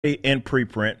in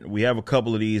preprint. We have a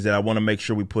couple of these that I want to make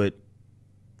sure we put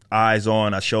eyes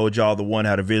on. I showed y'all the one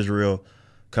out of Israel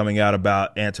coming out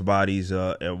about antibodies,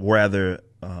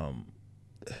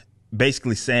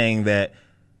 basically saying that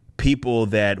people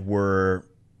that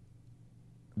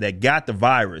got the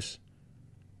virus,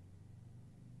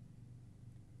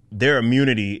 their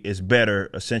immunity is better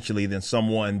essentially than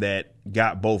someone that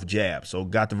got both jabs. So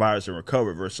got the virus and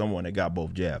recovered versus someone that got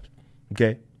both jabs.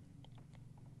 Okay.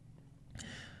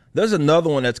 There's another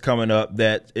one that's coming up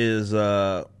that is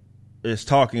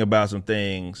talking about some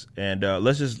things, and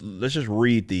let's just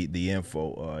read the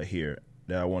info here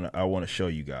that I want to show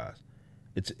you guys.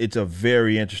 It's a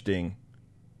very interesting.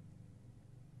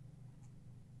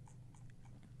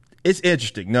 It's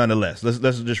interesting nonetheless.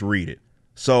 Let's just read it.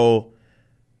 So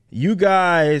you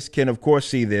guys can of course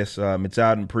see this. It's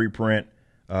out in preprint.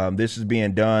 This is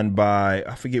being done by,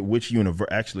 I forget which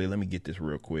university. Actually, let me get this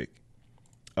real quick.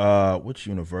 Which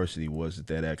university was it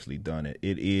that actually done it?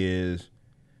 It is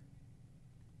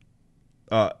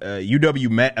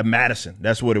UW-Madison.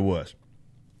 That's what it was.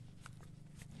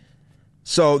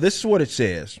 So this is what it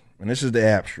says, and this is the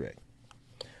abstract.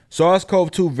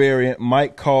 SARS-CoV-2 variant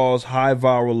might cause high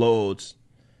viral loads.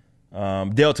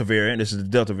 Delta variant, this is the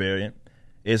Delta variant,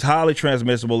 is highly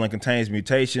transmissible and contains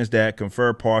mutations that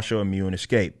confer partial immune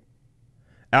escape.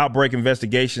 Outbreak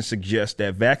investigation suggests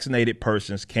that vaccinated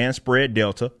persons can spread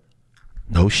Delta.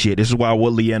 No shit. This is why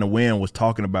what Leanna Wen was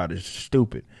talking about is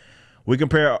stupid. We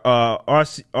compare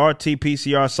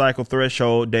RT-PCR cycle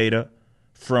threshold data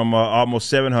from almost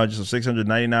 700, so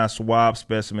 699 swab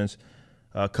specimens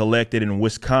collected in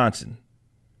Wisconsin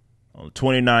on the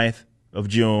 29th of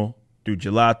June through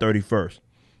July 31st.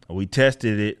 We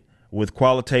tested it with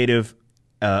qualitative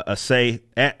assay.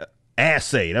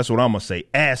 That's what I'm going to say.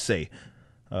 Assay.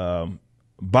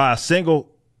 By a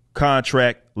single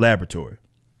contract laboratory.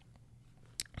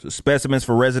 So specimens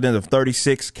for residents of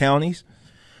 36 counties,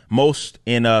 most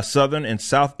in southern and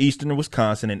southeastern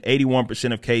Wisconsin, and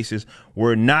 81% of cases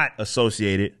were not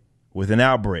associated with an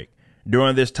outbreak.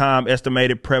 During this time,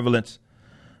 estimated prevalence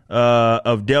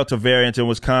of Delta variants in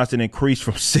Wisconsin increased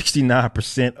from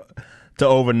 69% to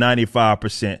over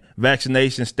 95%.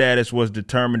 Vaccination status was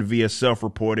determined via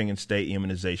self-reporting and state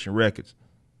immunization records.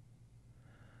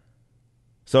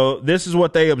 So this is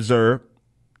what they observed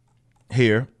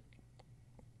here.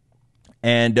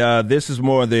 And this is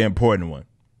more the important one.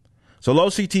 So low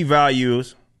CT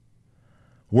values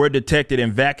were detected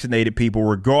in vaccinated people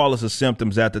regardless of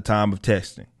symptoms at the time of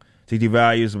testing. CT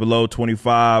values below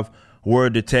 25 were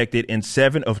detected in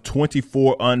 7 of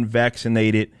 24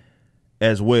 unvaccinated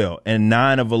as well, and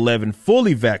 9 of 11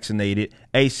 fully vaccinated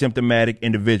asymptomatic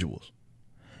individuals.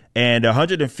 And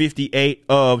 158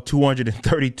 of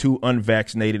 232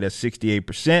 unvaccinated at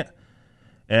 68%,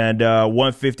 and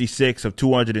 156 of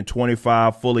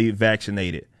 225 fully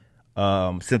vaccinated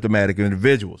symptomatic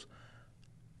individuals.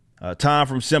 Time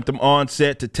from symptom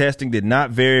onset to testing did not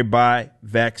vary by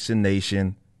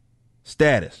vaccination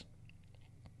status.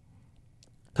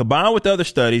 Combined with other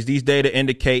studies, these data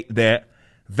indicate that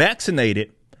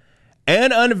vaccinated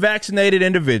and unvaccinated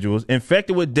individuals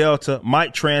infected with Delta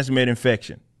might transmit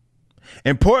infection.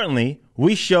 Importantly,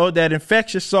 we showed that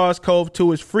infectious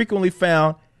SARS-CoV-2 is frequently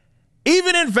found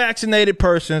even in vaccinated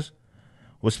persons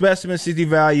with specimen CT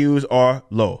values are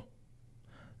low.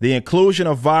 The inclusion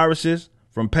of viruses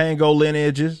from pango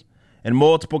lineages in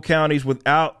multiple counties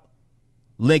without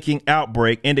linking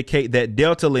outbreak indicate that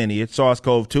Delta lineage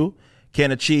SARS-CoV-2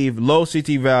 can achieve low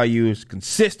CT values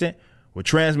consistent with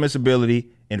transmissibility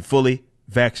in fully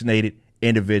vaccinated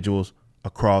individuals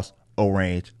across a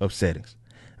range of settings.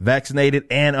 Vaccinated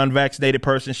and unvaccinated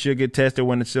persons should get tested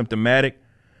when it's symptomatic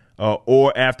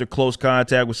or after close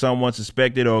contact with someone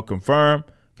suspected or confirmed.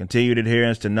 Continued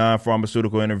adherence to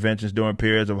non-pharmaceutical interventions during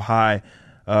periods of high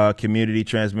community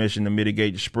transmission to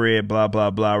mitigate the spread, blah,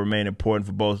 blah, blah, remain important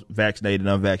for both vaccinated and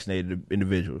unvaccinated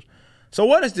individuals. So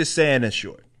what is this saying in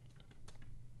short?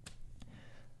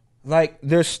 Like,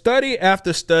 there's study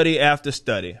after study after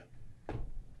study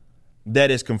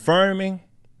that is confirming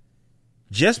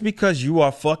just because you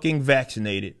are fucking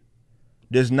vaccinated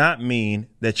does not mean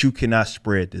that you cannot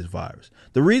spread this virus.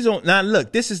 The reason, now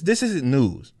look, this isn't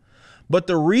news, but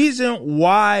the reason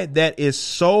why that is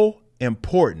so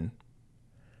important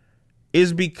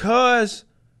is because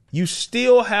you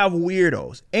still have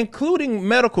weirdos, including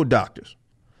medical doctors,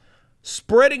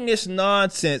 spreading this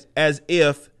nonsense as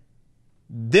if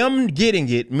them getting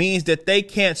it means that they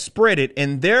can't spread it,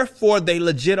 and therefore they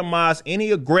legitimize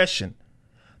any aggression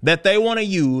that they want to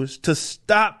use to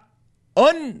stop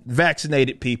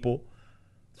unvaccinated people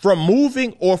from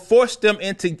moving or force them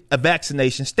into a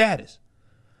vaccination status.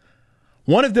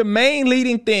 One of the main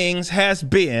leading things has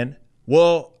been,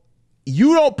 well,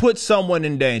 you don't put someone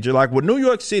in danger, like what New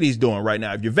York City's doing right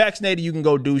now. If you're vaccinated, you can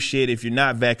go do shit. If you're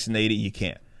not vaccinated, you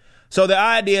can't. So the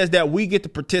idea is that we get to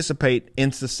participate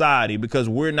in society because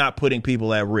we're not putting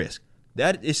people at risk.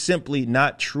 That is simply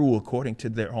not true according to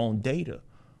their own data.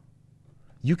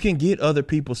 You can get other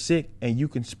people sick and you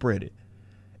can spread it.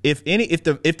 If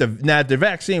the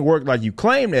vaccine worked like you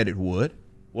claim that it would,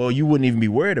 well, you wouldn't even be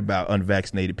worried about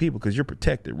unvaccinated people because you're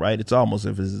protected, right? It's almost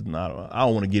if it's not. I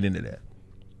don't want to get into that.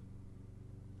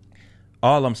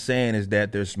 All I'm saying is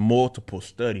that there's multiple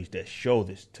studies that show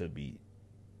this to be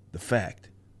the fact.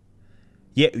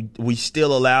 Yet we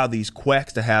still allow these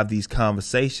quacks to have these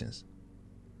conversations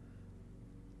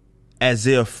as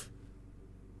if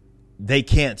they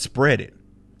can't spread it.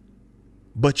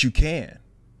 But you can.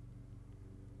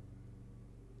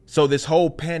 So this whole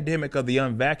pandemic of the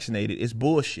unvaccinated is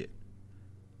bullshit.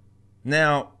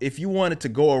 Now, if you wanted to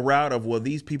go a route of, well,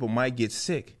 these people might get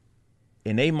sick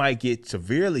and they might get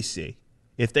severely sick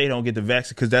if they don't get the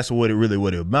vaccine, because that's what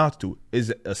it amounts to,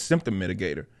 is a symptom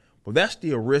mitigator. Well, that's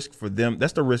the risk for them.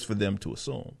 That's the risk for them to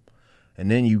assume.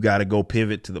 And then you got to go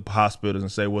pivot to the hospitals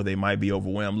and say, well, they might be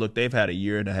overwhelmed. Look, they've had a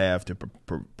year and a half to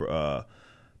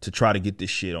try to get this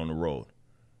shit on the road,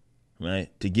 right?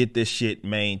 To get this shit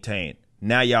maintained.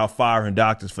 Now y'all firing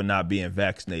doctors for not being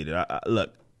vaccinated.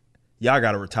 Look, y'all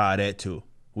got to retire that too.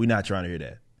 We're not trying to hear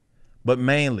that. But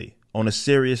mainly, on a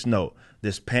serious note,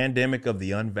 this pandemic of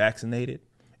the unvaccinated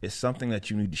is something that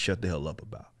you need to shut the hell up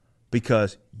about.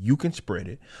 Because you can spread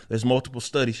it. There's multiple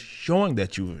studies showing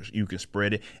that you can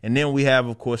spread it. And then we have,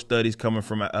 of course, studies coming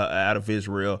from out of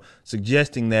Israel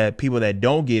suggesting that people that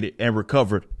don't get it and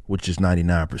recovered, which is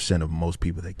 99% of most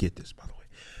people that get this, by the way,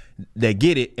 that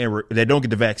get it and that don't get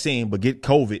the vaccine but get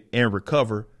COVID and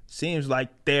recover, seems like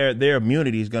their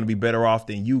immunity is going to be better off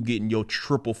than you getting your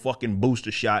triple fucking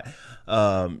booster shot,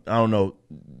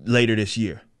 later this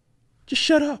year. Just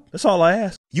shut up. That's all I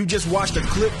ask. You just watched a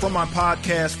clip from my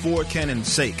podcast, For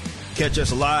Canon's Sake. Catch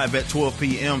us live at 12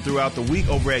 p.m. throughout the week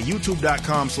over at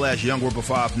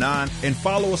youtube.com/YoungRipper59 and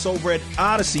follow us over at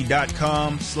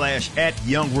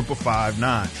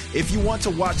odyssey.com/@YoungRipper59. If you want to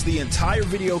watch the entire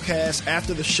video cast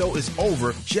after the show is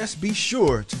over, just be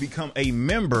sure to become a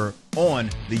member on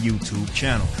the YouTube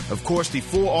channel. Of course, the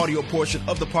full audio portion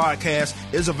of the podcast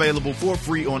is available for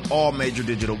free on all major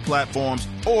digital platforms,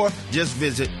 or just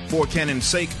visit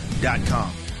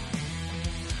forcanonsake.com.